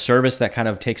 what is there a service that kind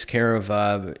of takes care of,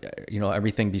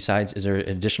 everything besides? Is there an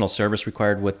additional service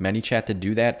required with ManyChat to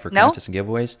do that for contests and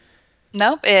giveaways?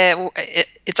 Nope.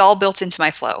 It's all built into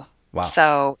my flow. Wow.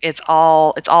 So it's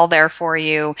all there for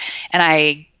you, and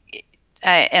I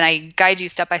guide you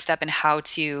step by step in how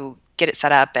to get it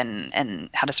set up and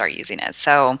how to start using it.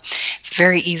 So it's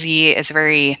very easy. It's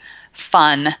very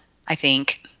fun, I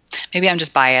think. Maybe I'm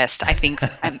just biased. I think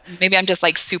maybe I'm just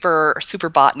like super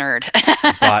bot nerd.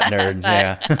 Bot nerd,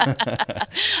 yeah.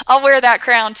 I'll wear that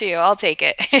crown too. I'll take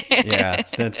it. Yeah,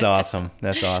 that's awesome.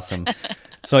 That's awesome.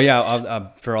 So yeah,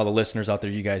 for all the listeners out there,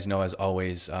 you guys know, as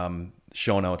always,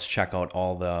 show notes, check out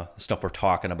all the stuff we're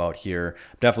talking about here.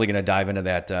 I'm definitely going to dive into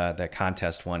that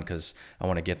contest one, because I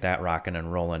want to get that rocking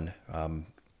and rolling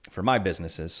for my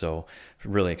businesses. So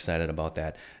really excited about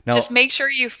that. Now, just make sure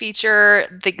you feature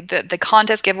the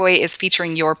contest giveaway is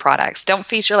featuring your products. Don't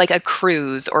feature like a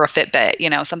cruise or a Fitbit,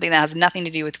 something that has nothing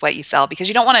to do with what you sell, because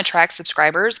you don't want to attract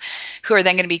subscribers who are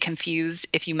then going to be confused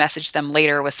if you message them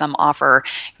later with some offer.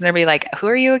 They'll be like, "Who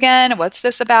are you again? What's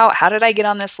this about? How did I get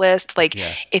on this list?"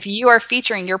 If you are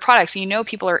featuring your products,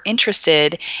 people are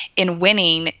interested in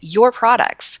winning your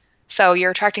products. So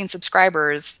you're attracting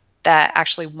subscribers that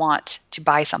actually want to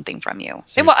buy something from you.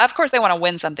 Of course, they want to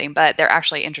win something, but they're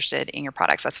actually interested in your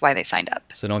products. That's why they signed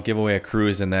up. So don't give away a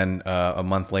cruise and then a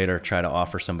month later try to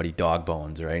offer somebody dog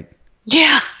bones, right?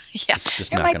 Yeah.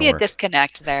 There might be a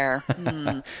disconnect there.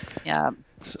 Yeah.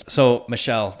 So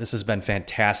Michelle, this has been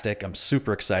fantastic. I'm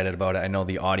super excited about it. I know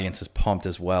the audience is pumped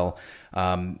as well.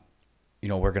 We're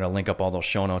going to link up all those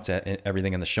show notes,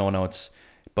 everything in the show notes.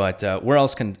 But where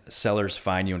else can sellers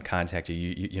find you and contact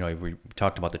you? We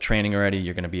talked about the training already.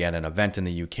 You're going to be at an event in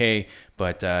the UK,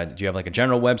 but do you have like a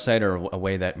general website or a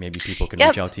way that maybe people can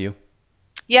reach out to you?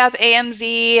 Yep,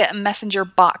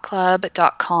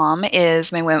 amzmessengerbotclub.com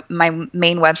is my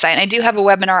main website. And I do have a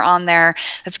webinar on there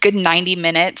that's good 90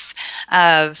 minutes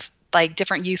of like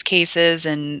different use cases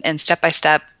and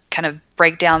step-by-step kind of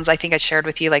breakdowns. I think I shared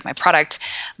with you like my product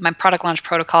launch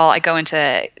protocol. I go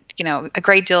into a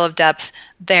great deal of depth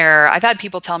there. I've had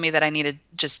people tell me that I need to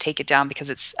just take it down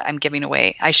because I'm giving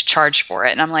away, I should charge for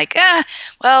it. And I'm like,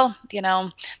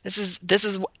 this is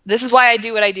why I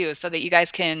do what I do, so that you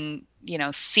guys can,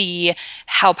 see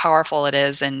how powerful it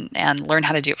is and learn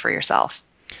how to do it for yourself.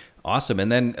 Awesome. And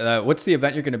then what's the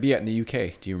event you're going to be at in the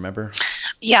UK? Do you remember?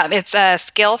 Yeah, it's a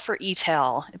Scale for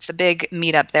E-Tail. It's a big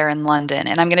meetup there in London.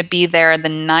 And I'm going to be there the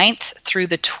 9th through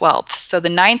the 12th. So the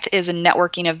 9th is a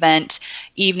networking event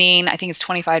evening. I think it's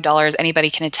 $25. Anybody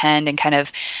can attend and kind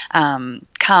of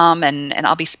come and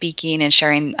I'll be speaking and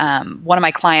sharing. One of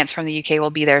my clients from the UK will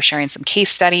be there sharing some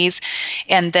case studies.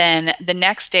 And then the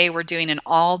next day, we're doing an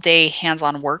all-day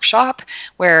hands-on workshop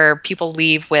where people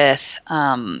leave with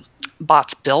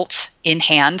bots built in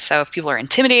hand. So if people are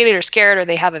intimidated or scared, or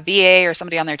they have a VA or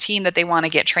somebody on their team that they want to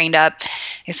get trained up,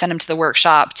 I send them to the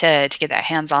workshop to get that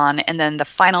hands-on. And then the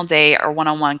final day are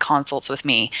one-on-one consults with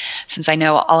me, since I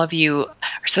know all of you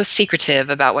are so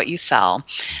secretive about what you sell.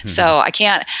 Mm-hmm. So I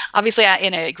can't, obviously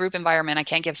in a group environment, I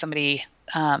can't give somebody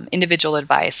individual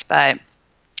advice, but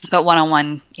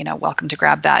one-on-one, welcome to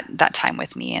grab that time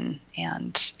with me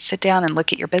and sit down and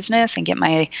look at your business and get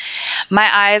my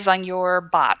eyes on your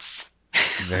bots.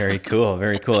 Very cool.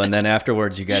 Very cool. And then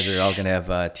afterwards, you guys are all going to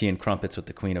have tea and crumpets with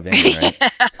the Queen of England, right? Yeah.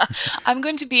 I'm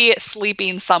going to be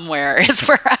sleeping somewhere is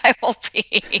where I will be,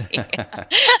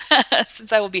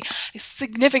 since I will be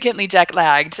significantly jet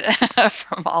lagged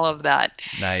from all of that.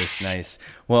 Nice.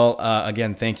 Well,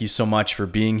 again, thank you so much for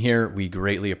being here. We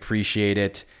greatly appreciate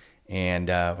it. And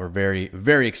we're very,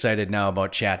 very excited now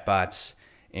about chatbots.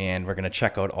 And we're going to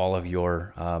check out all of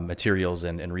your materials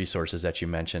and resources that you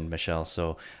mentioned, Michelle.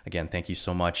 So again, thank you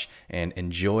so much, and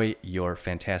enjoy your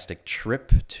fantastic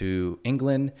trip to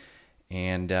England.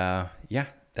 And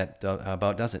that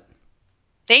about does it.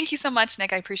 Thank you so much,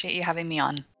 Nick. I appreciate you having me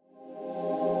on.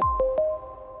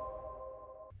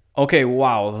 Okay,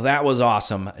 wow, that was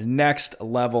awesome. Next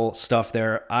level stuff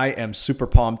there. I am super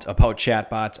pumped about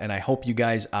chatbots, and I hope you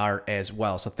guys are as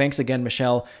well. So thanks again,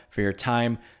 Michelle, for your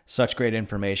time. Such great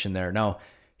information there. Now,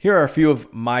 here are a few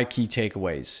of my key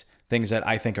takeaways, things that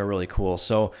I think are really cool.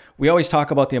 So we always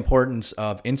talk about the importance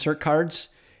of insert cards,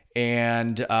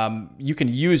 and you can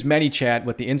use ManyChat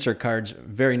with the insert cards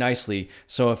very nicely.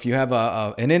 So if you have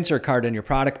an insert card in your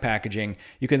product packaging,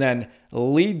 you can then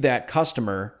lead that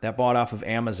customer that bought off of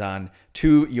Amazon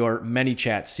to your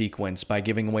ManyChat sequence by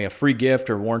giving away a free gift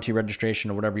or warranty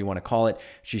registration or whatever you want to call it.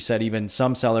 She said even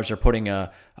some sellers are putting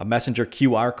a Messenger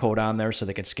QR code on there so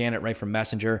they can scan it right from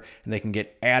Messenger, and they can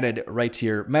get added right to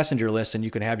your Messenger list, and you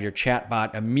can have your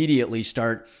chatbot immediately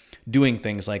start doing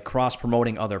things like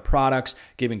cross-promoting other products,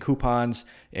 giving coupons,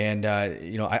 and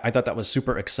I thought that was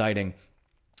super exciting.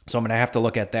 So I'm going to have to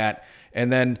look at that.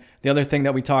 And then the other thing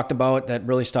that we talked about that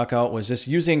really stuck out was just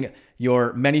using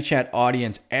your ManyChat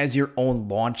audience as your own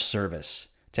launch service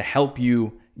to help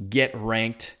you get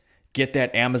ranked, get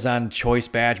that Amazon choice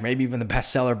badge, maybe even the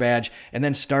bestseller badge, and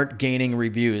then start gaining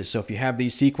reviews. So if you have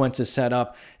these sequences set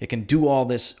up, it can do all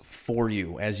this for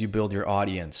you as you build your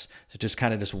audience. It just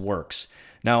kind of just works.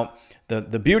 Now,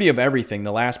 the beauty of everything,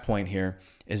 the last point here,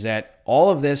 is that all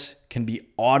of this can be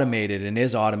automated and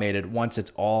is automated once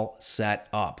it's all set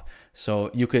up.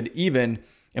 So you could even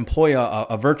employ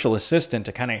a virtual assistant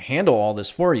to kind of handle all this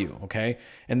for you, okay?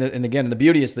 And again, the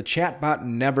beauty is the chatbot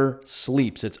never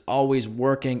sleeps. It's always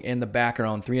working in the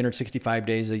background 365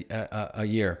 days a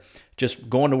year, just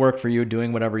going to work for you,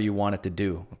 doing whatever you want it to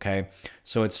do, okay?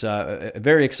 So it's a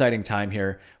very exciting time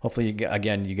here. Hopefully,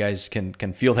 again, you guys can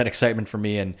feel that excitement for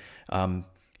me, and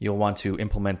you'll want to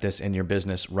implement this in your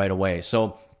business right away.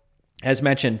 So as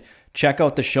mentioned, check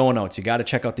out the show notes. You got to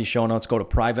check out these show notes. Go to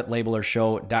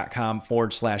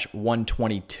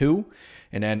privatelabelershow.com/122.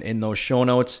 And then in those show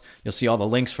notes, you'll see all the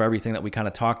links for everything that we kind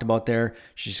of talked about there.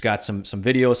 She's got some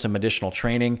videos, some additional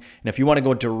training. And if you want to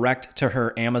go direct to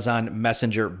her Amazon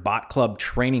Messenger Bot Club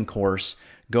training course,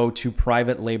 go to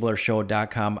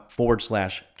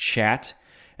privatelabelershow.com/chat.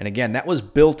 And again, that was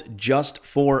built just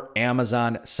for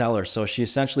Amazon sellers. So she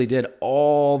essentially did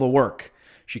all the work.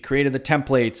 She created the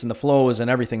templates and the flows and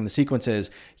everything, the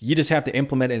sequences. You just have to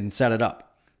implement it and set it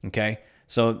up. Okay?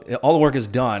 So all the work is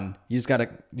done. You just gotta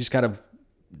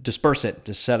disperse it,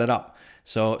 just set it up.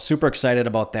 So super excited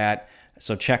about that.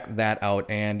 So check that out.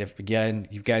 And if again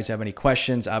you guys have any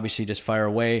questions, obviously just fire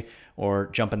away or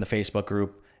jump in the Facebook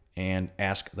group and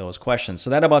ask those questions. So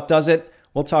that about does it.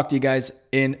 We'll talk to you guys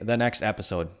in the next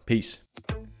episode. Peace.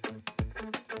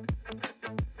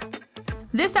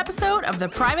 This episode of the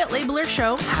Private Labeler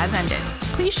Show has ended.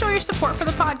 Please show your support for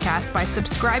the podcast by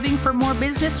subscribing for more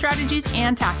business strategies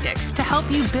and tactics to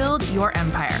help you build your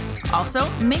empire. Also,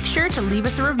 make sure to leave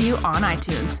us a review on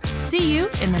iTunes. See you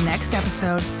in the next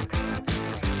episode.